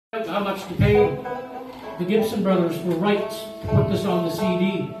How much to pay the Gibson brothers for rights to put this on the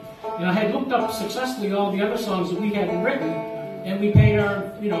CD. And I had looked up successfully all the other songs that we had written, and we paid our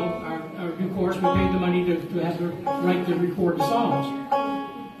due course, we paid the money to have the right to record the songs.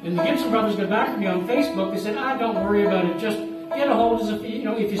 And the Gibson brothers got back to me on Facebook. They said, don't worry about it, just get a hold of us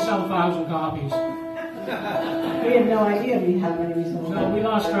if you sell 1,000 copies. We had no idea how many we sold. No, we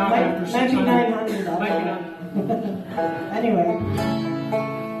lost track after 600. 9,900. Anyway.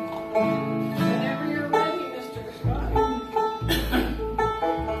 Whenever you're ready, Mr. Scott.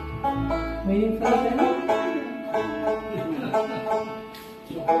 Waiting for the demo?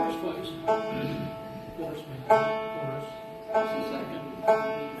 So chorus, please. Chorus, man. Chorus. Just a second.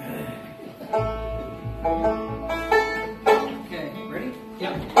 Okay, ready?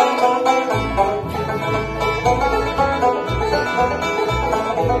 Yeah.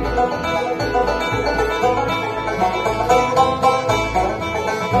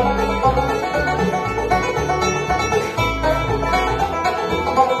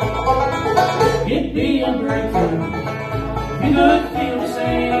 It'd be a breakthrough. You could feel the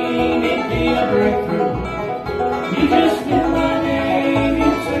same. It'd be a breakthrough. You just knew my name.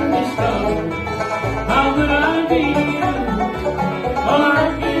 You soon discovered how good I'd be to you. Oh,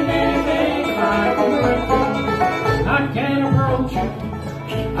 I'd give anything if I could break through. I can't approach you.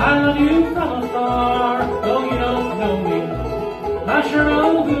 I love you from afar. Though you don't know me, I sure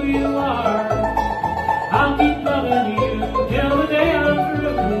know who you are. I'll keep loving you till the day I'm through.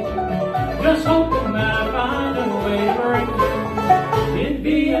 Just hoping that I find a way to break through. It'd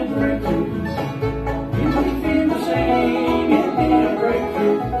be a breakthrough. You would feel the same. It'd be a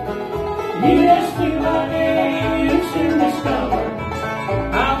breakthrough. You just knew my name. You'd soon discover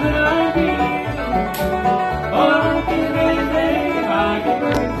how good I'd be to you. Oh, I'd give anything if I could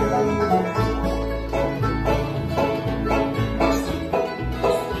break through.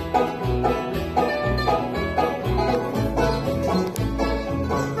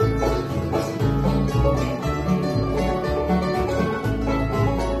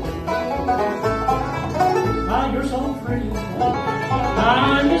 You're so pretty.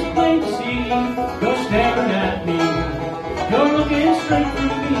 I'm just plain to see. You're staring at me. You're looking straight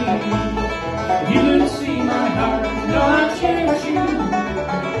through me. If you could see my heart, you know I'd cherish you.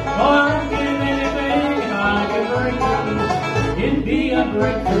 Oh, I'd give anything if I could break through. It'd be a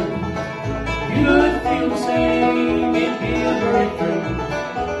breakthrough. You could feel the same. It'd be a breakthrough.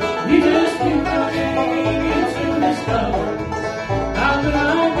 You just knew my name. You'd soon discover how could I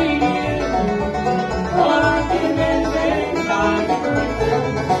be you. Oh, I'd give anything if I could break through.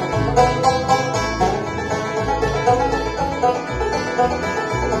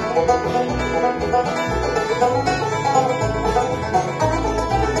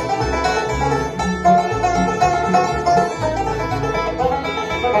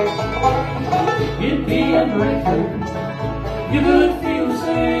 It'd be a breakthrough. You could feel the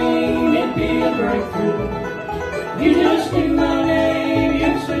same. It'd be a breakthrough. You just knew my name.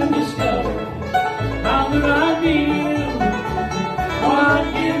 You'd soon discover how good I'd be to you. Oh,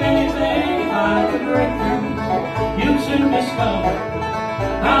 I'd give anything if I could break through. You'd soon discover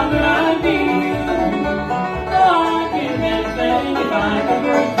how good I'd be.